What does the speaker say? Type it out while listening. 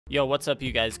Yo, what's up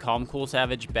you guys?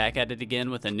 CalmCoolSavage back at it again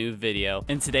with a new video.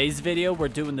 In today's video, we're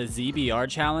doing the ZBR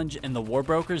challenge in the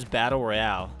Warbrokers Battle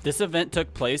Royale. This event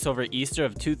took place over Easter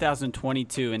of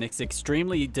 2022 and it's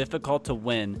extremely difficult to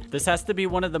win. This has to be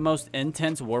one of the most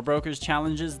intense Warbrokers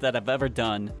challenges that I've ever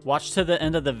done. Watch to the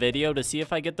end of the video to see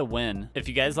if I get the win. If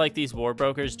you guys like these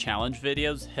Warbrokers challenge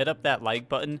videos, hit up that like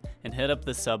button and hit up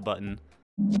the sub button.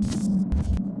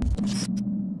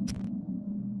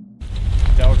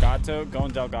 Delgato,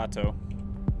 going Delgato.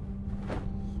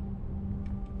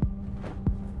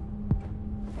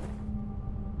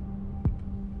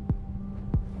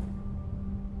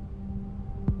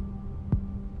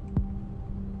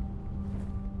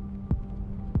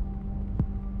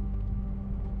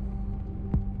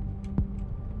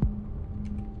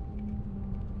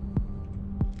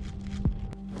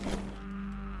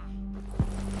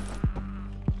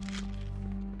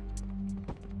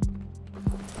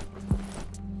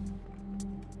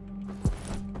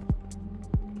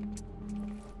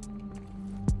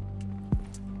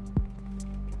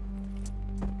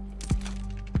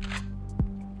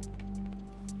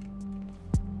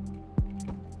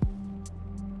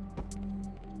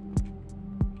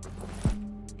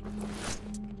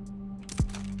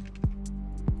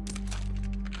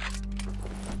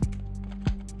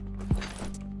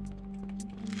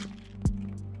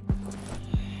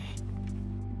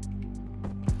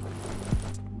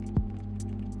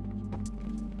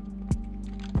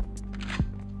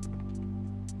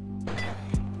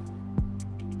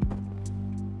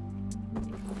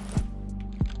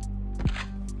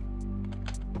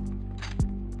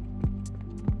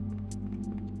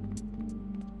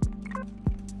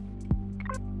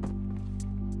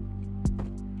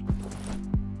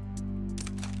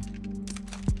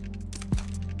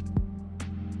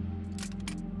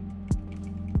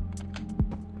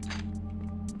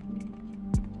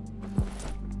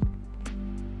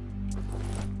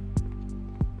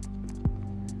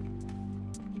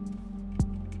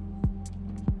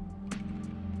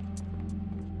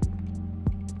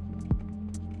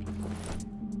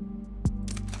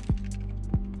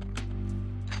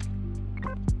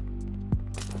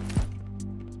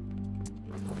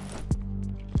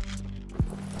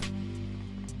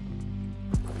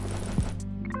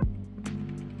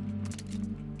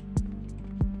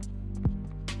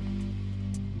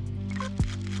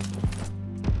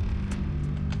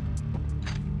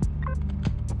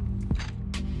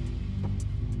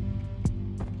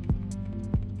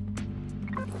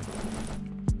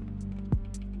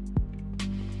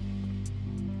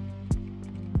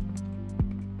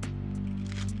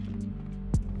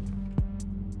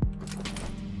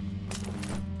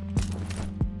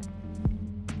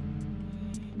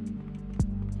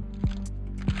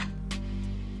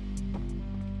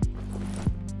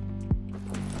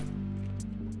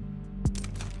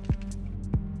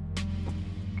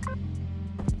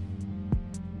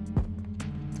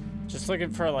 Just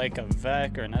looking for like a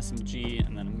VEC or an SMG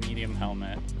and then a medium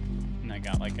helmet. And I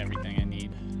got like everything I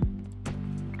need.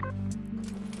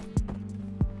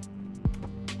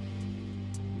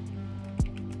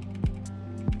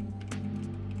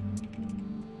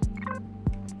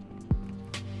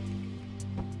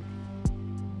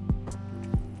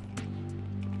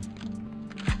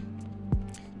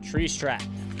 Tree strat.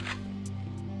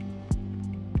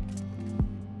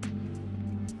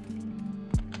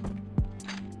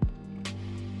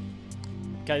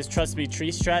 Guys, trust me,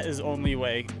 tree strat is only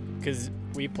way, because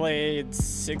we played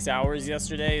 6 hours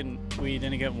yesterday and we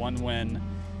didn't get one win.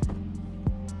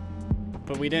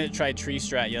 But we didn't try tree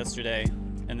strat yesterday,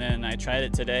 and then I tried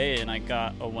it today and I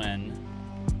got a win.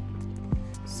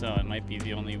 So it might be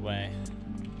the only way.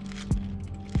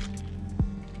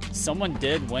 Someone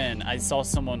did win. I saw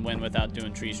someone win without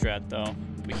doing tree strat though,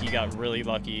 but he got really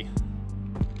lucky.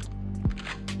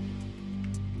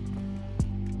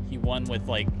 He won with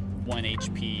like 1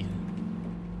 HP.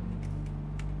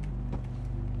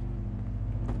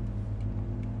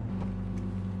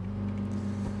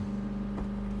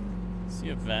 See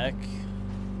a VEC.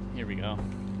 Here we go.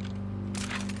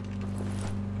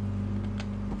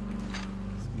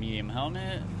 Medium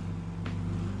helmet.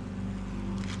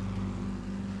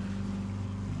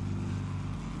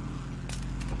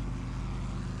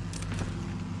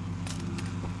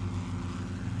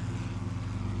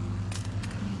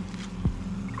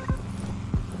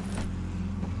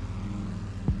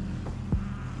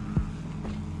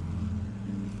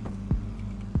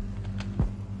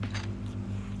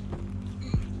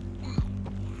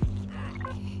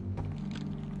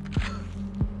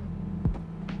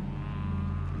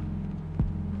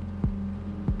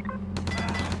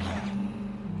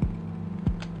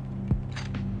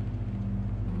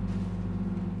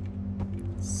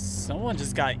 Someone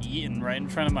just got eaten right in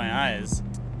front of my eyes.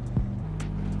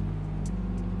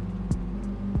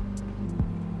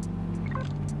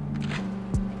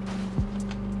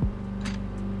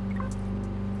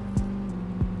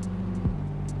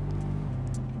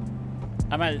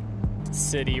 I'm at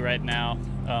City right now.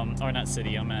 Or not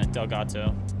City, I'm at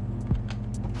Delgato.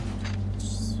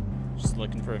 Just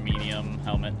looking for a medium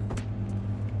helmet.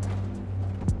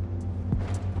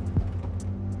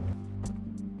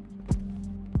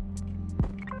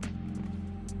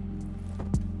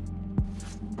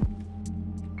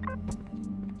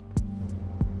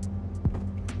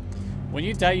 When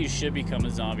you die, you should become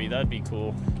a zombie. That'd be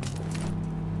cool.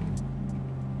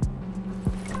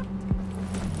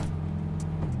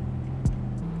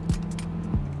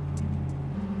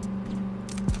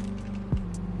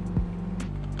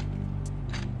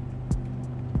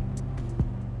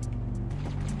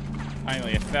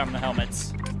 Finally, I found the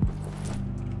helmets.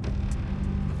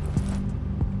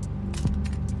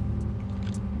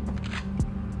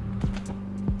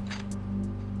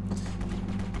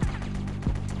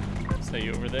 Stay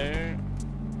over there.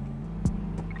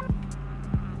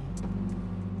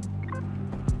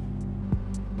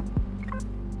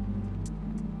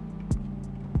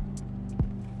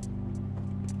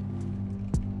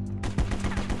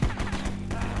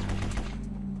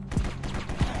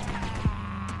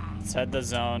 Let's head the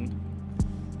zone.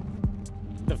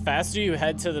 The faster you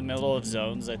head to the middle of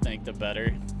zones, I think, the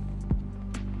better.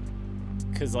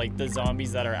 Because, like, the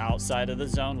zombies that are outside of the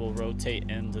zone will rotate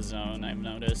in the zone, I've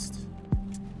noticed.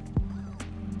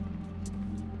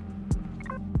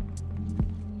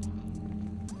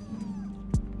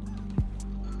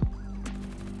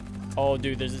 Oh,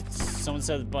 dude, someone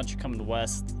said a bunch are coming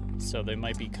west, so they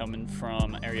might be coming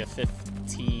from Area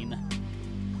 15.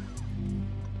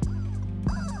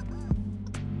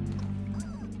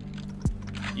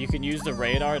 You can use the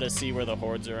radar to see where the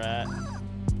hordes are at.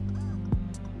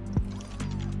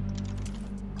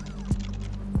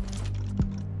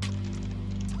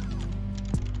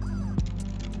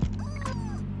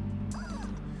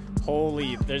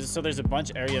 Holy, there's a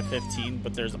bunch Area 15,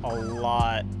 but there's a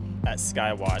lot at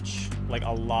Skywatch. Like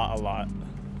a lot.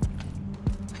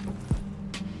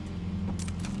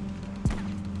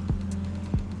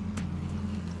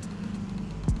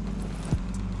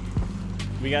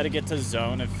 We gotta get to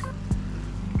zone.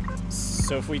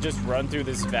 So if we just run through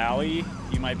this valley,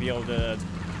 you might be able to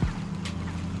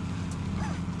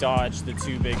dodge the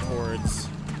two big hordes.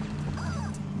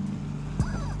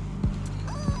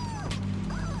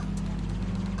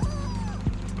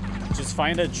 Just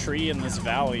find a tree in this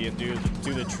valley and do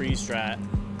the tree strat.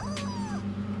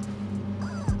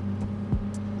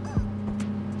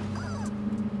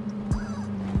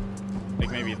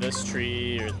 Like maybe this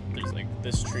tree, or there's like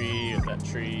this tree or that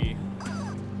tree.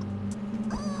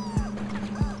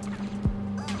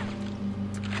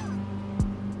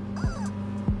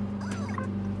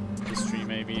 This tree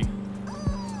maybe.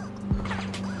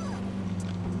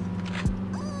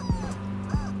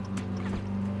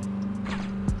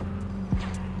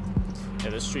 Yeah,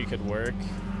 this tree could work,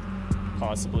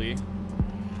 possibly.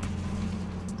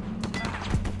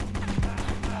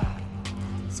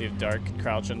 See if Dark can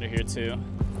crouch under here too.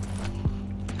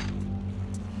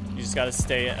 You just gotta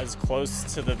stay as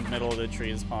close to the middle of the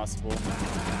tree as possible.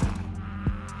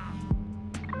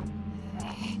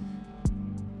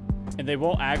 And they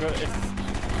won't aggro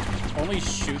if only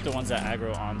shoot the ones that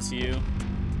aggro onto you.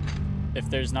 If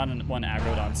there's not one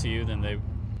aggroed onto you, then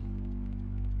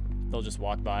they'll just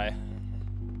walk by.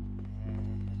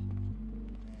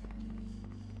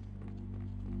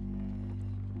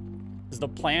 The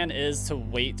plan is to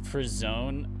wait for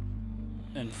zone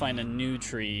and find a new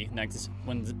tree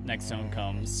when the next zone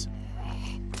comes.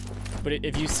 But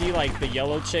if you see like the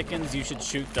yellow chickens, you should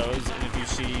shoot those, and if you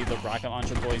see the rocket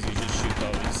launcher boys, you should shoot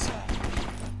those.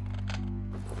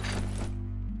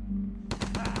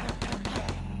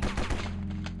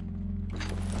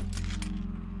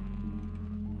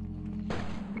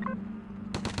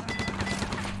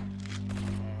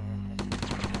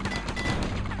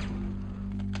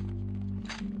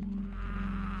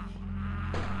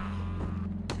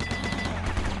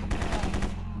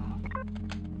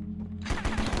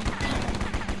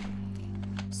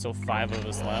 So 5 of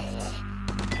us left.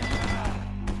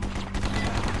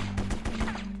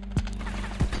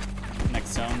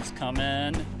 Next zone's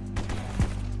coming.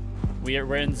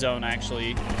 We're in zone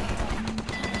actually.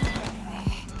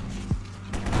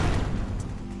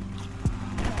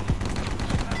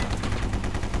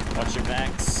 Watch your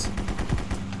backs.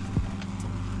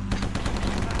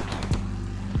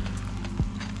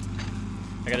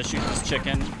 I gotta shoot this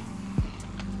chicken.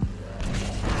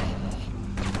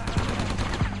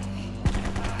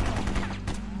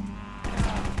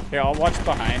 Here, I'll watch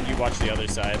behind. You watch the other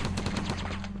side.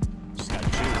 Just got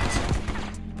juked.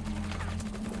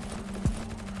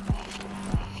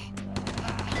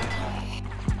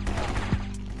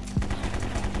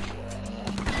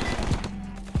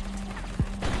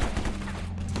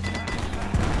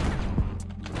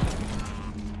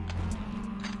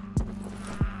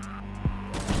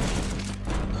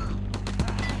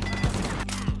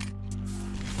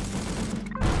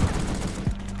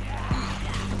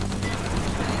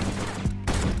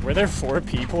 Were there 4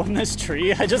 people in this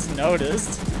tree? I just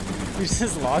noticed. We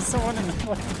just lost someone in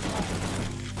the...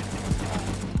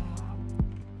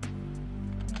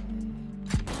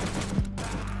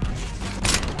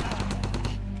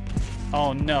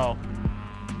 Oh no.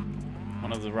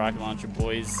 One of the rocket launcher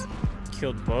boys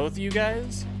killed both you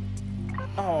guys?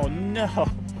 Oh no.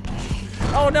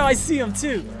 Oh no, I see him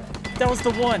too. That was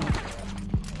the one.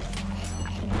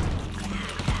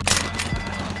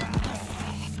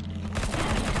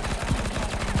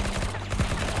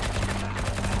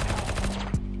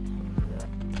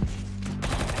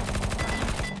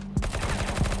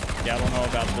 Yeah, I don't know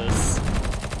about this.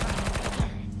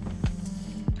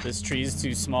 This tree's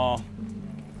too small.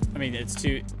 I mean,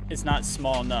 it's not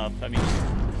small enough. I mean,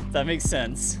 that makes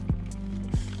sense.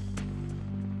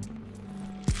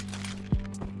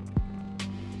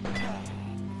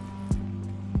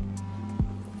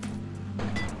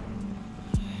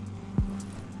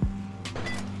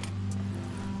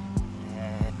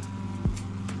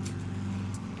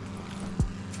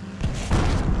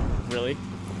 Really?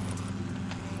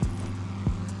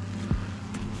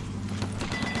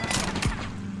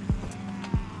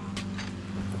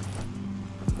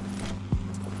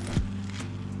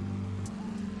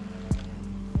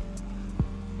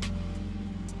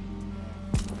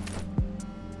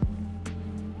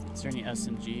 Is there any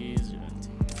SMGs or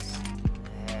anything?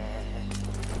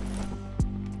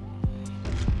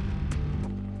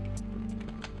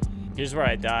 Here's where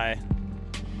I die.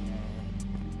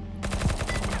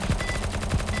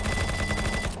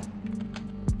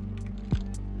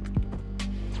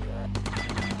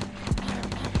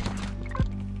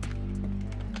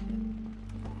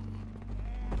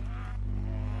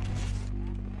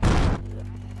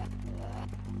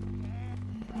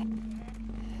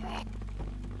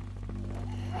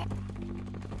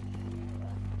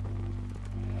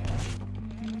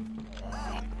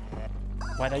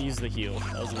 Why'd I use the heal?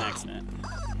 That was an accident.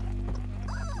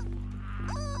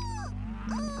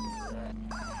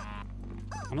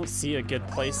 I don't see a good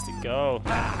place to go.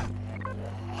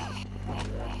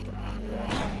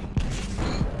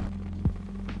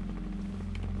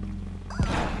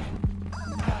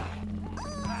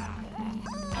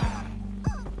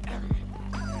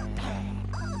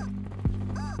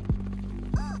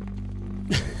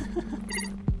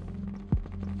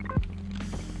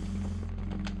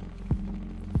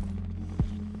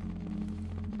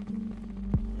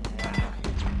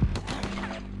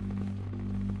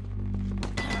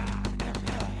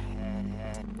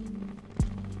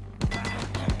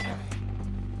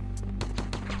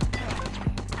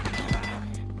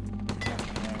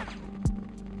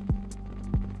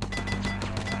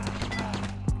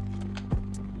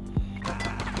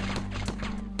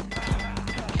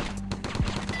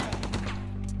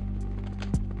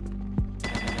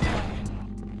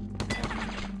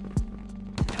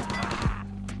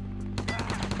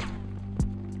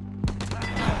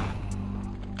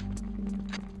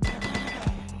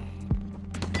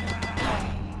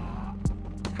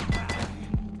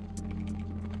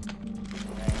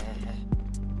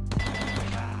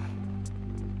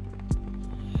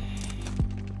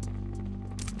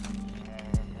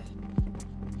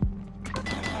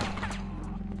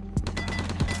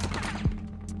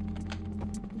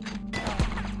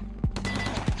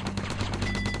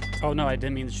 Oh no, I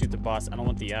didn't mean to shoot the boss. I don't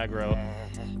want the aggro.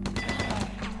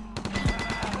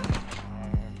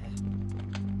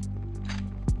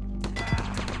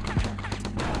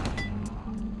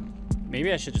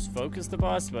 Maybe I should just focus the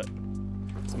boss, but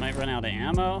I might run out of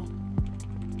ammo.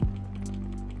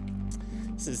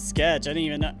 This is sketch. I didn't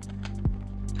even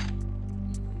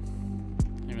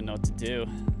know what to do.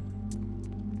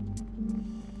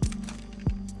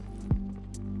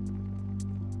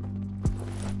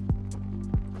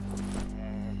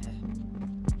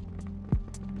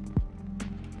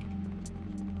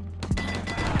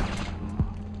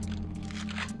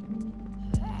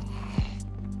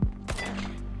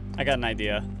 I got an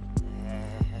idea.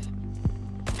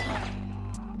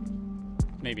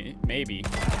 Maybe.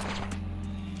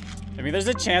 I mean, there's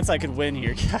a chance I could win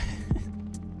here, guys.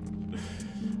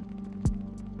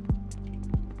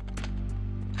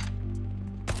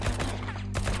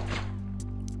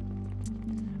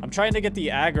 I'm trying to get the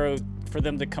aggro for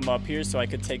them to come up here so I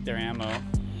could take their ammo.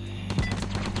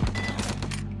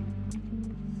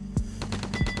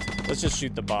 Let's just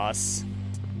shoot the boss.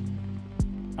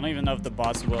 I don't even know if the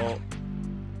boss will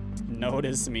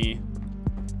notice me.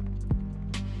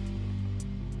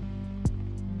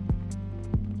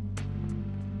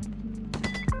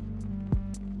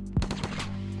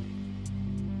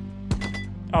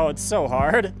 Oh, it's so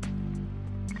hard.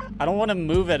 I don't want to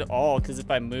move at all, because if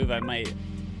I move, I might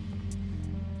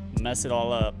mess it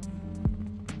all up.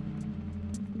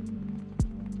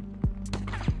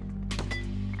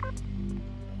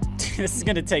 This is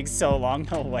gonna take so long,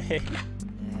 no way.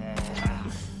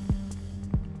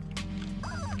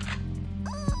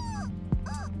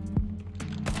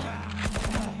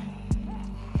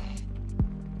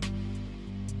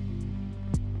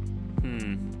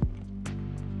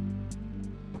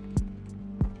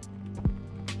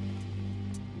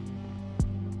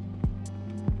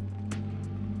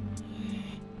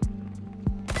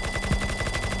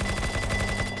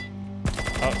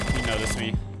 Oh, you noticed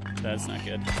me. That's not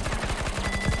good.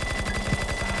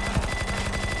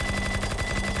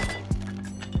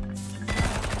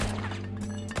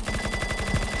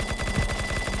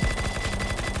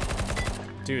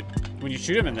 Dude, when you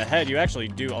shoot him in the head, you actually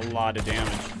do a lot of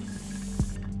damage.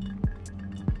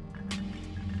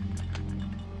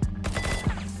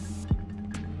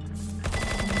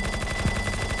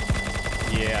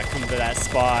 Yeah, come to that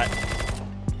spot.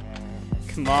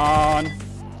 Come on.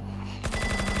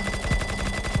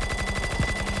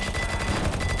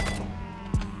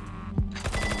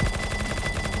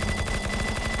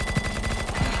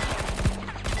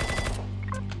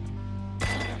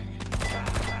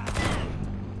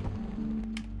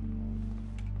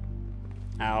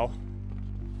 Ow.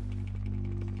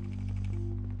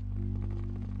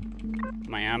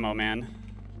 My ammo, man.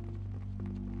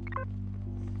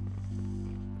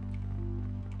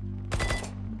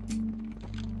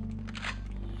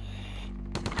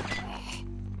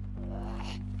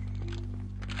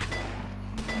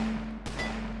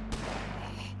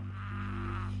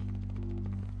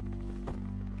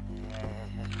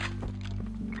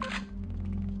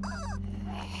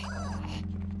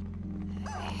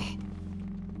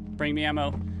 Bring me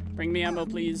ammo. Bring me ammo,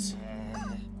 please.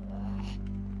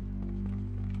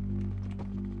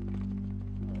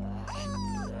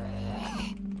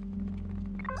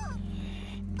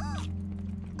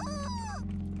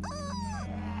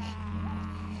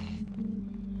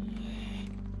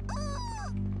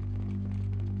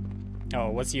 Oh,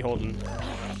 what's he holding?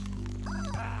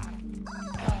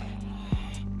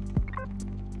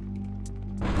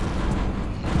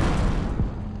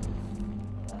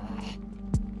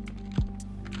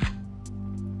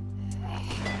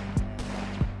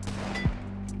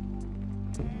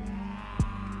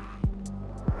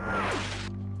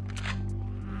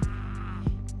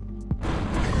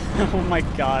 Oh my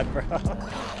god, bro.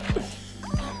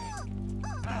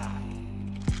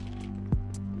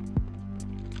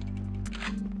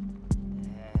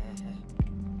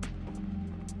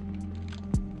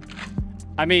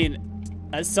 I mean,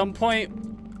 at some point,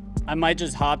 I might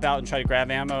just hop out and try to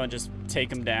grab ammo and just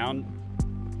take him down.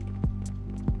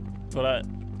 But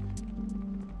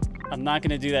I'm not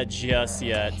gonna do that just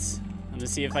yet. I'm gonna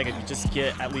see if I could just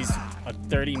get at least a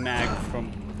 30 mag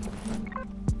from...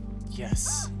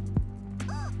 Yes.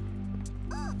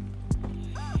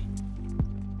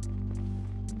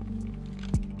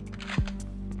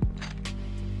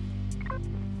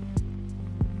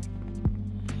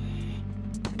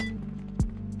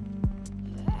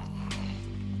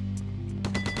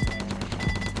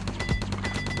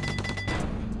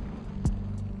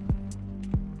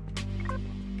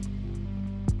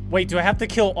 Wait, do I have to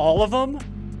kill all of them?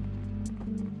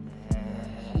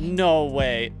 No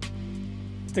way.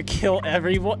 To kill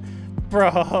everyone?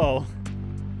 Bro.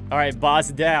 Alright, boss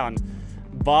down.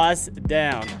 Boss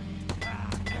down.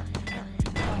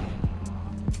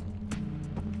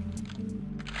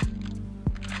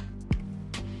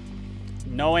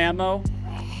 No ammo?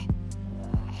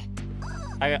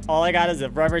 All I got is a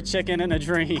rubber chicken and a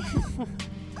dream.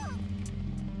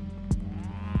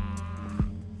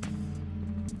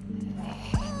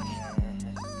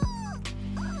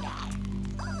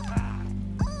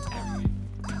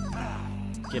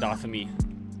 Get off of me.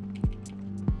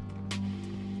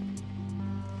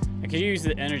 I could use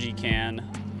the energy can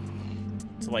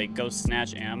to like go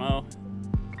snatch ammo.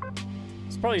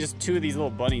 There's probably just 2 of these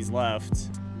little bunnies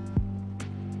left.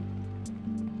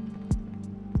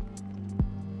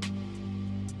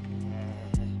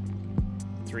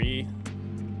 Three,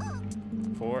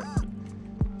 4.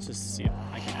 Let's just see if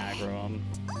I can aggro them.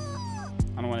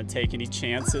 I don't want to take any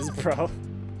chances, bro.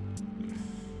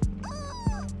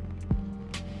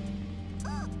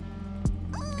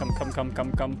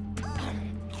 Come.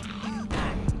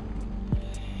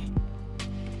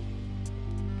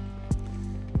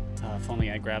 If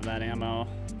only I grab that ammo.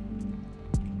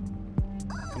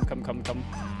 Come.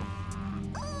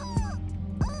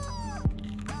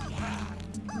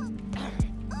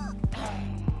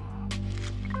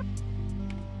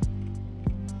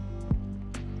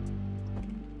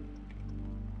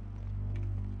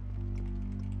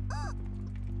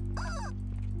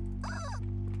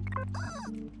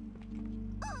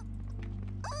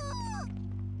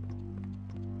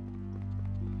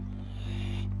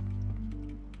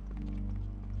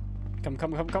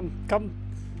 Come.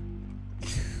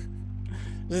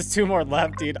 There's 2 more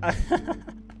left, dude. I'm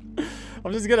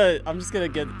just gonna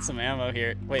get some ammo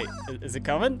here. Wait, is it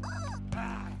coming?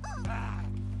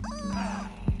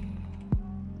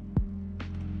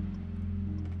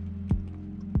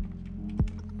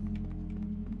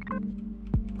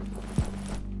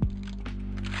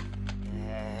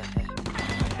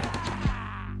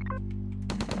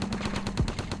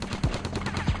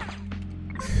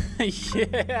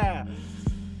 Yeah.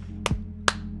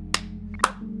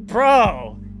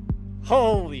 Bro.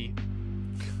 Holy.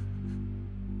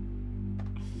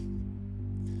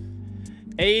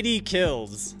 80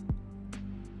 kills.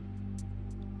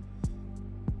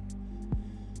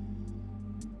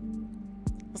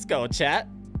 Let's go, chat.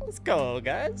 Let's go,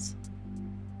 guys.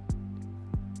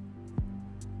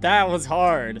 That was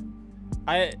hard.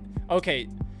 Okay,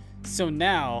 so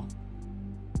now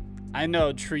I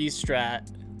know tree strat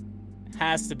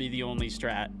has to be the only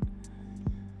strat.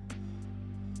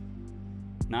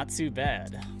 Not too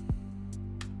bad.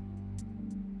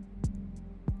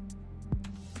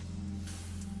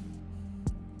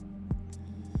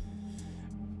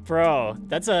 Bro,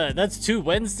 that's 2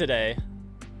 wins today.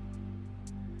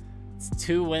 It's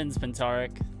 2 wins,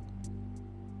 Pentarek.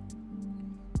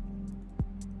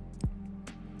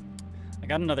 I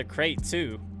got another crate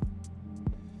too.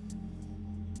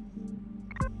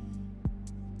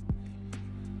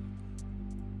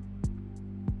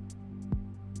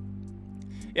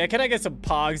 Yeah, can I get some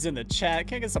pogs in the chat?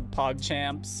 Can I get some pog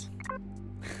champs?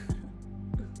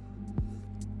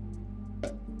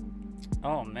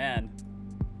 Oh, man.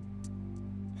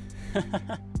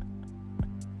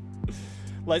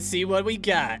 Let's see what we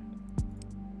got.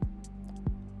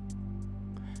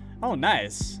 Oh,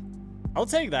 nice. I'll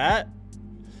take that.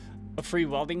 A free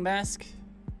welding mask.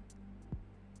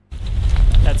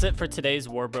 That's it for today's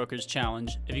Warbrokers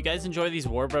challenge. If you guys enjoy these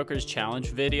Warbrokers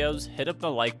challenge videos, hit up the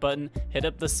like button, hit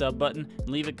up the sub button, and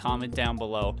leave a comment down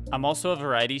below. I'm also a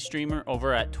variety streamer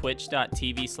over at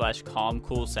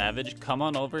twitch.tv/CalmCoolSavage. Come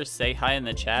on over, say hi in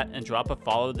the chat, and drop a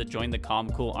follow to join the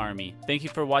CalmCool army. Thank you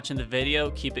for watching the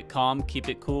video. Keep it calm, keep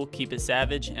it cool, keep it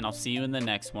savage, and I'll see you in the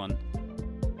next one.